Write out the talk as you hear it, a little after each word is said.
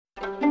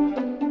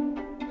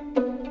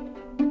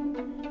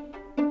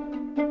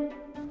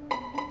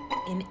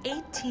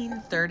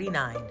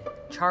39,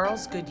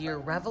 Charles Goodyear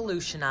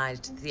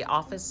revolutionized the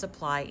office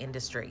supply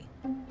industry.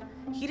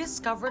 He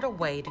discovered a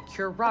way to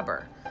cure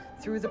rubber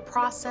through the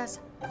process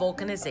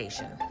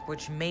vulcanization,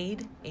 which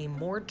made a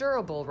more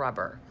durable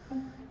rubber,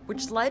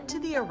 which led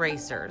to the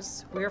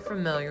erasers we are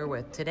familiar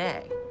with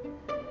today.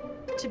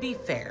 To be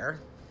fair,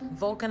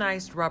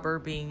 vulcanized rubber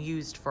being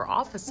used for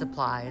office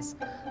supplies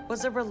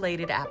was a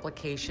related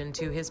application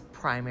to his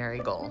primary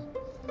goal.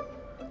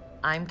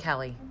 I'm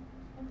Kelly,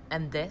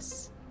 and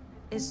this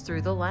is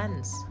Through the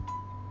Lens.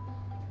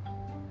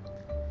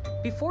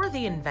 Before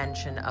the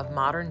invention of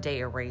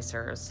modern-day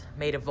erasers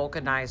made of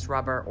vulcanized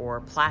rubber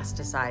or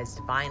plasticized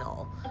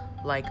vinyl,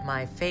 like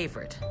my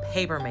favorite,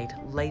 Papermate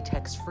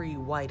latex-free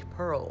white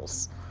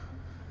pearls,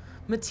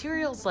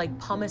 materials like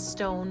pumice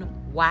stone,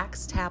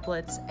 wax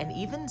tablets, and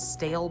even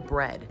stale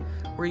bread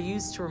were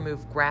used to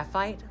remove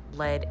graphite,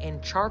 lead,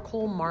 and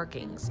charcoal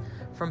markings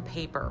from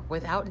paper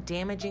without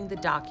damaging the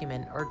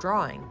document or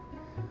drawing.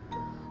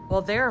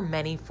 While there are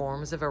many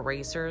forms of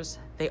erasers,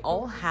 they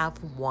all have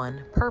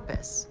one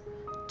purpose: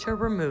 to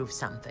remove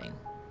something.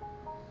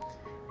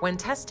 When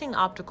testing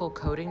optical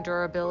coating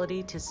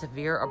durability to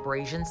severe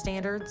abrasion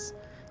standards,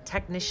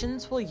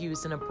 technicians will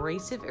use an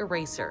abrasive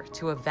eraser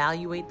to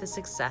evaluate the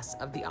success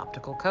of the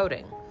optical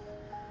coating.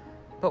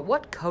 But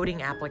what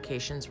coating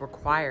applications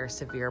require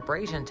severe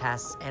abrasion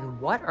tests, and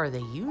what are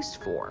they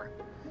used for?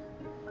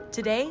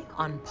 Today,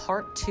 on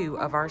part 2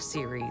 of our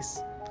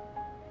series,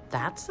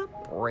 That's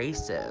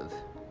Abrasive,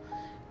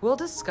 we'll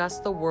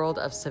discuss the world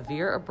of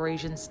severe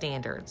abrasion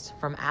standards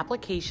from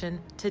application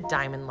to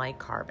diamond-like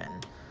carbon.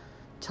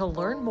 To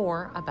learn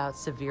more about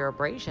severe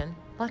abrasion,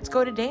 let's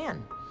go to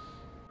Dan.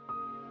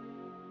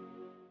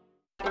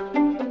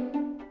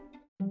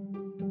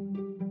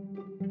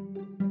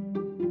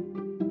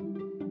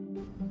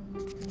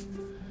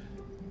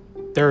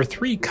 There are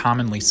 3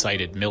 commonly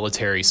cited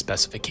military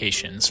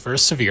specifications for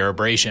severe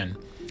abrasion.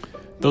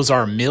 Those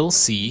are MIL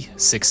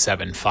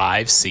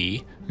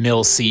C675C,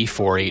 MIL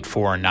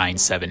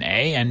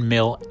C48497A, and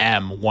MIL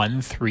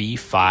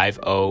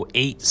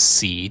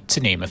M13508C, to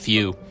name a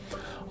few.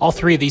 All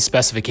 3 of these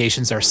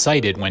specifications are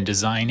cited when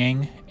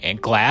designing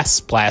glass,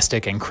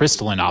 plastic, and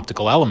crystalline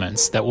optical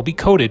elements that will be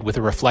coated with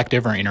a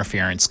reflective or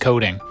interference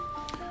coating.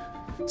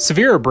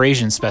 Severe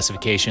abrasion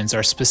specifications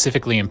are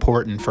specifically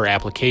important for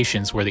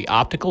applications where the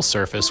optical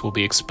surface will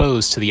be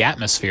exposed to the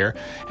atmosphere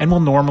and will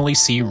normally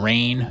see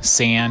rain,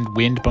 sand,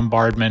 wind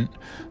bombardment,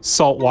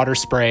 saltwater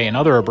spray, and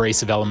other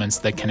abrasive elements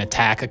that can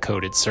attack a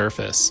coated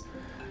surface.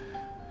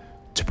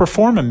 To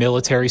perform a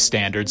military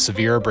standard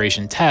severe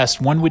abrasion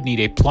test, one would need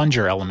a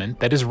plunger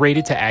element that is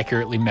rated to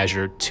accurately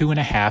measure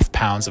 2.5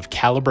 pounds of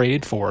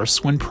calibrated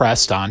force when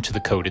pressed onto the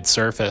coated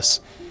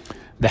surface.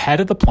 The head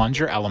of the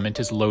plunger element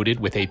is loaded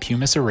with a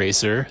pumice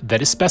eraser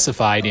that is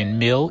specified in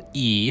MIL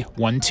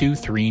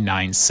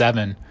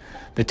E12397.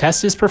 The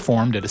test is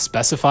performed at a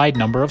specified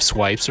number of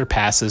swipes or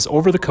passes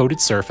over the coated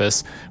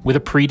surface with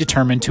a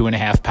predetermined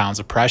 2.5 pounds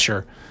of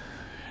pressure.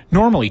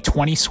 Normally,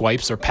 20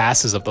 swipes or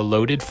passes of the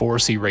loaded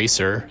force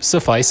eraser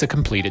suffice a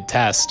completed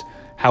test.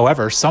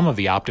 However, some of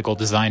the optical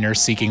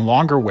designers seeking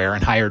longer wear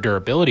and higher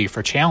durability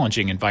for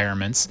challenging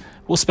environments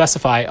will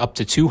specify up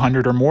to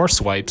 200 or more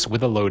swipes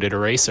with a loaded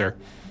eraser.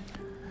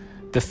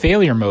 The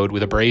failure mode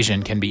with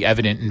abrasion can be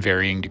evident in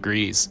varying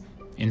degrees.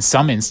 In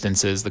some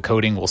instances, the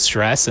coating will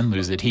stress and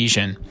lose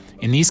adhesion.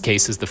 In these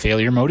cases, the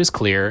failure mode is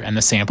clear and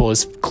the sample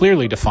is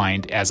clearly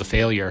defined as a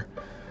failure.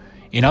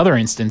 In other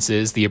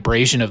instances, the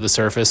abrasion of the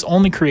surface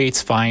only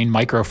creates fine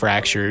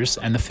microfractures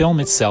and the film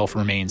itself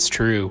remains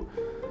true.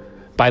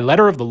 By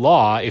letter of the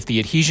law, if the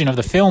adhesion of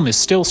the film is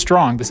still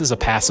strong, this is a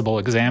passable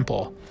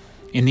example.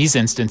 In these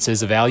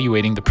instances,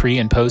 evaluating the pre-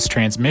 and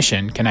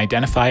post-transmission can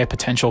identify a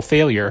potential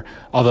failure,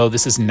 although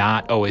this is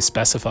not always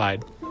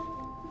specified.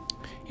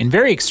 In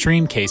very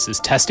extreme cases,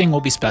 testing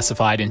will be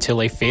specified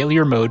until a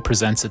failure mode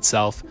presents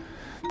itself.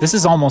 This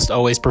is almost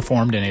always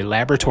performed in a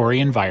laboratory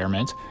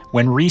environment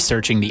when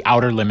researching the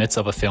outer limits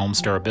of a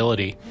film's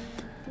durability.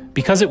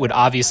 Because it would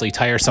obviously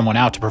tire someone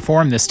out to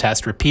perform this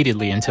test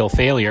repeatedly until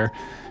failure,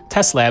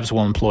 test labs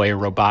will employ a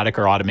robotic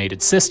or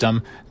automated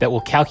system that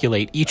will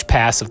calculate each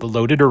pass of the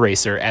loaded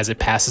eraser as it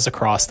passes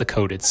across the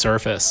coated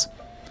surface.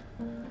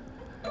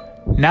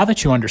 Now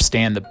that you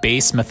understand the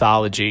base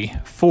methodology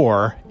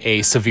for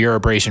a severe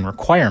abrasion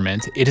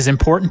requirement, it is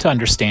important to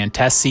understand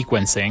test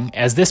sequencing,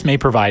 as this may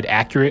provide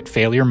accurate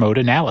failure mode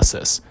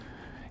analysis.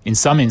 In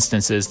some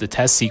instances, the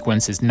test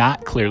sequence is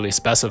not clearly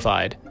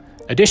specified.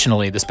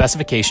 Additionally, the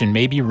specification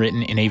may be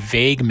written in a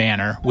vague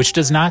manner, which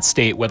does not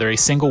state whether a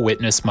single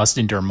witness must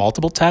endure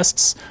multiple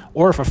tests,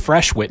 or if a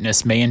fresh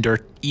witness may endure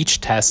each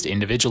test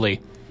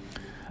individually.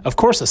 Of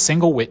course, a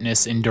single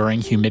witness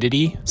enduring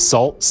humidity,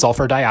 salt,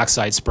 sulfur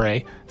dioxide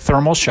spray,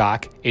 thermal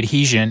shock,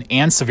 adhesion,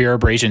 and severe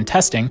abrasion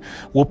testing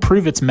will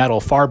prove its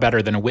mettle far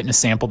better than a witness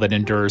sample that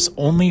endures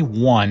only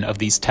one of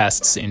these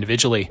tests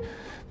individually.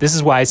 This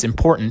is why it's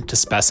important to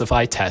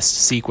specify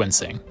test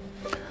sequencing.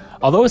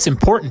 Although it's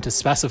important to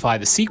specify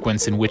the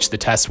sequence in which the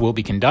test will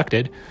be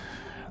conducted,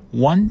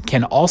 one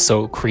can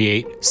also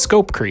create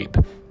scope creep.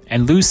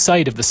 and lose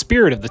sight of the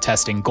spirit of the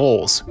testing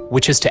goals,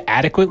 which is to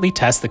adequately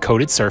test the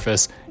coated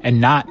surface and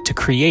not to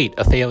create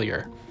a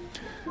failure.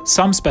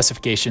 Some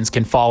specifications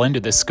can fall into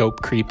this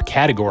scope creep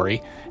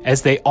category,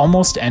 as they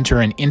almost enter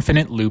an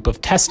infinite loop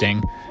of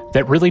testing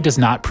that really does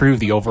not prove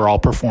the overall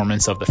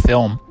performance of the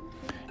film.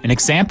 An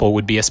example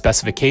would be a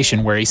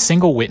specification where a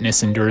single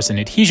witness endures an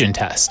adhesion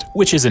test,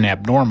 which is an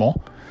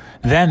abnormal.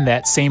 Then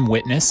that same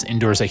witness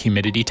endures a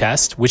humidity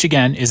test, which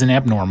again is an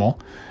abnormal.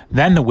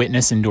 Then the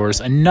witness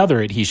endures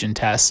another adhesion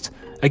test,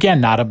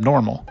 again not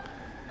abnormal.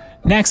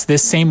 Next,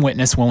 this same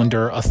witness will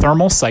endure a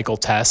thermal cycle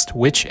test,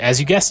 which, as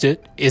you guessed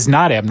it, is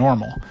not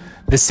abnormal.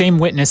 The same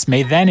witness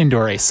may then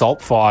endure a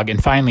salt fog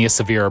and finally a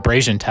severe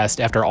abrasion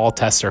test after all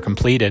tests are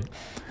completed.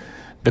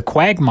 The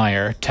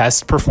quagmire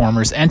test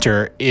performers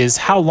enter is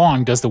how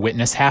long does the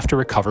witness have to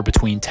recover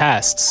between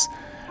tests?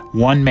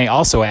 One may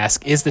also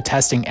ask, is the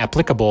testing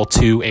applicable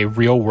to a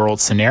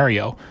real-world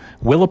scenario?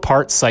 Will a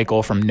part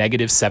cycle from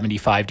negative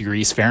 75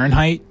 degrees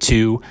Fahrenheit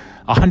to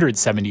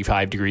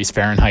 175 degrees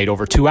Fahrenheit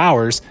over 2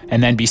 hours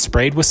and then be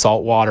sprayed with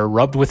salt water,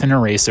 rubbed with an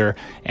eraser,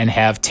 and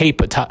have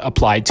tape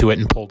applied to it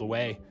and pulled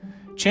away?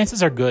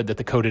 Chances are good that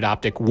the coated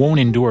optic won't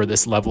endure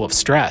this level of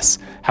stress.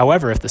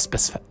 However, if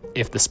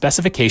the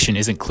specification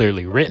isn't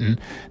clearly written,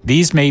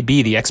 these may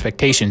be the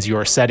expectations you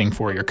are setting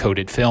for your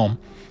coated film,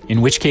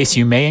 in which case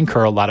you may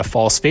incur a lot of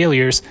false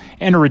failures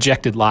and a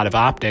rejected lot of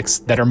optics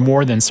that are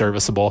more than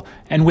serviceable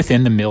and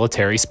within the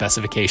military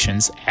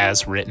specifications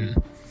as written.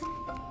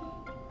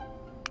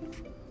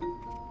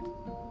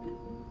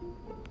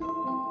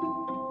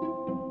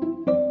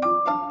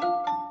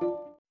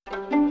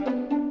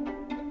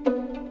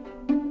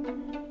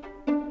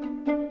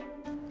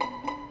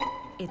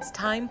 It's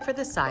time for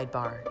the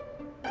sidebar.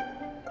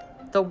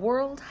 The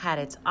world had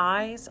its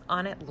eyes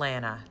on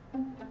Atlanta.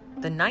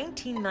 The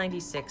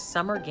 1996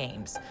 Summer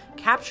Games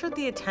captured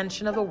the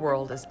attention of the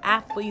world as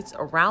athletes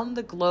around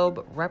the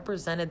globe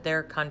represented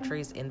their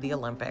countries in the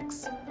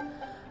Olympics.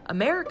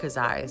 America's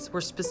eyes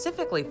were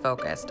specifically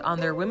focused on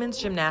their women's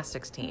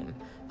gymnastics team,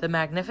 the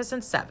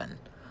Magnificent Seven,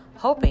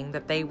 hoping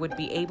that they would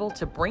be able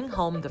to bring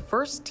home the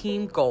first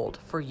team gold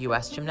for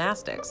U.S.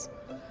 gymnastics.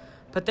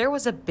 But there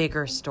was a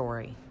bigger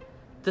story.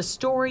 The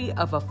story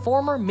of a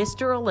former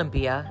Mr.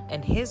 Olympia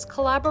and his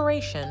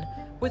collaboration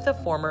with a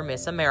former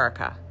Miss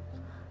America.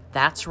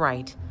 That's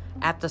right.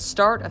 At the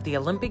start of the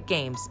Olympic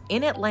Games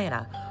in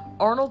Atlanta,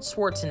 Arnold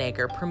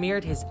Schwarzenegger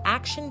premiered his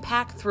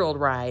action-packed thrill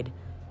ride,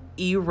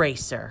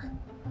 Eraser.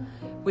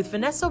 With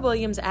Vanessa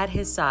Williams at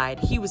his side,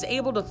 he was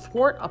able to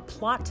thwart a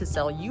plot to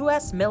sell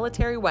U.S.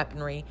 military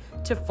weaponry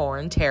to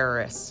foreign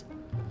terrorists.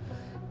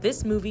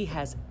 This movie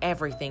has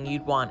everything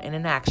you'd want in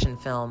an action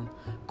film.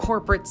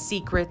 Corporate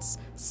secrets,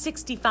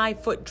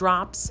 65-foot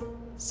drops.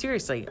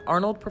 Seriously,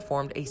 Arnold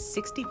performed a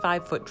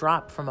 65-foot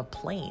drop from a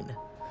plane.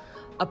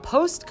 A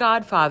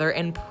post-Godfather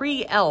and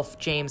pre-Elf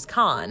James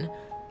Caan,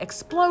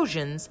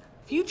 explosions,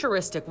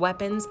 futuristic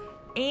weapons,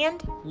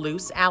 and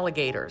loose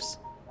alligators.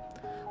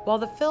 While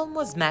the film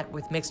was met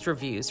with mixed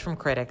reviews from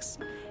critics,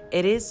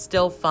 it is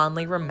still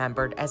fondly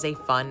remembered as a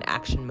fun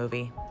action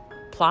movie.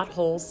 Plot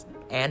holes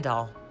and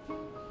all.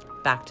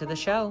 Back to the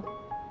show.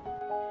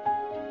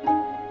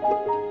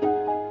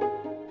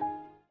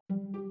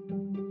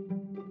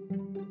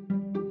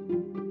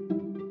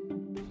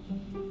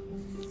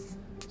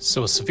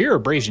 So severe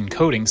abrasion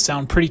coatings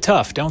sound pretty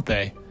tough, don't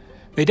they?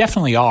 They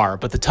definitely are,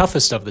 but the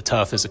toughest of the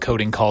tough is a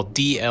coating called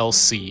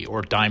DLC,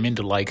 or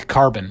diamond-like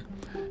carbon.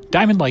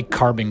 Diamond-like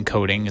carbon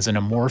coating is an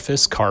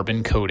amorphous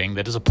carbon coating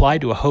that is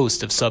applied to a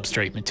host of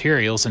substrate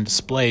materials and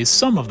displays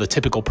some of the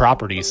typical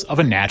properties of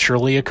a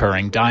naturally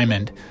occurring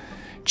diamond.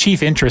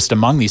 Chief interest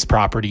among these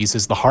properties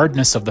is the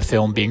hardness of the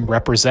film being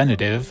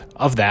representative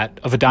of that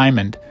of a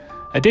diamond.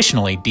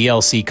 Additionally,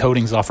 DLC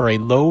coatings offer a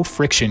low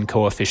friction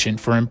coefficient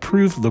for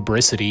improved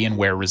lubricity and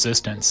wear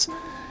resistance.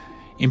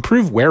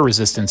 Improved wear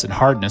resistance and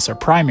hardness are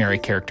primary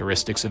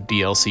characteristics of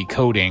DLC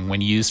coating when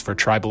used for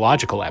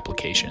tribological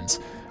applications.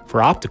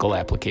 For optical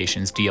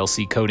applications,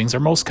 DLC coatings are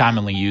most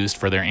commonly used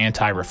for their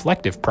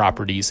anti-reflective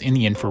properties in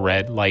the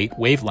infrared light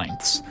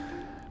wavelengths.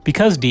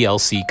 Because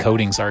DLC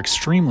coatings are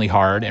extremely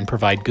hard and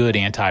provide good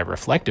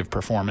anti-reflective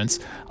performance,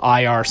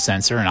 IR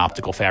sensor and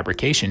optical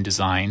fabrication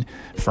design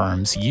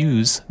firms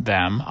use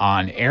them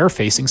on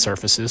air-facing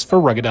surfaces for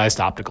ruggedized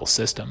optical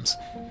systems.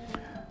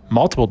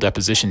 Multiple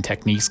deposition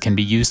techniques can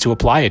be used to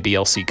apply a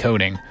DLC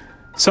coating.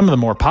 Some of the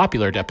more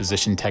popular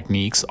deposition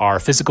techniques are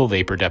physical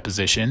vapor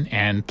deposition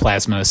and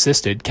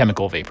plasma-assisted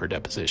chemical vapor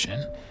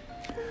deposition.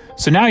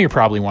 So now you're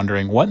probably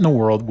wondering what in the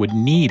world would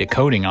need a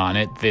coating on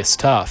it this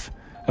tough?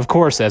 Of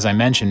course, as I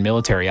mentioned,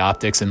 military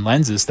optics and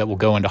lenses that will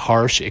go into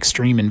harsh,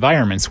 extreme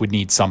environments would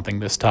need something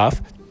this tough.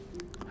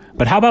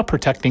 But how about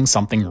protecting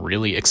something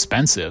really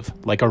expensive,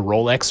 like a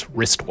Rolex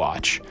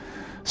wristwatch?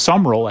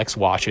 Some Rolex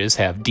watches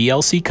have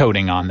DLC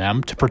coating on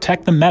them to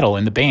protect the metal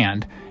in the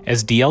band,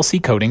 as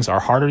DLC coatings are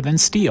harder than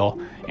steel,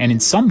 and in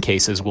some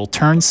cases will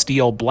turn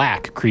steel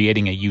black,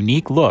 creating a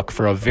unique look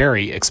for a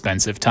very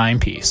expensive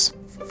timepiece.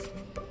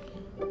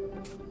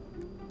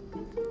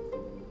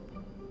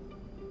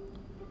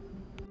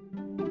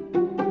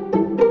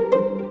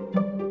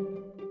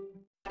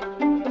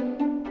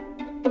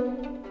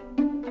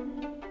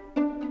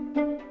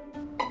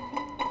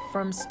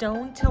 From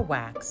stone to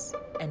wax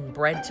and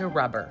bread to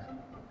rubber,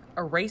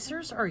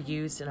 erasers are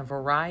used in a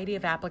variety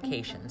of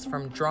applications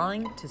from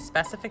drawing to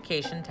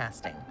specification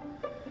testing.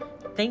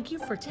 Thank you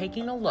for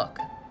taking a look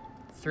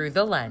through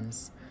the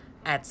lens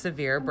at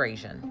severe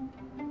abrasion.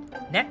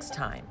 Next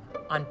time,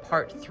 on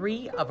part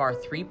 3 of our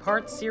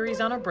 3-part series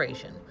on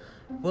abrasion,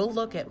 we'll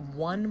look at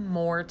one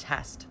more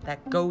test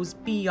that goes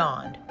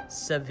beyond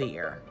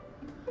severe.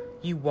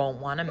 You won't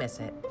want to miss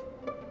it.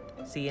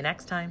 See you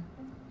next time.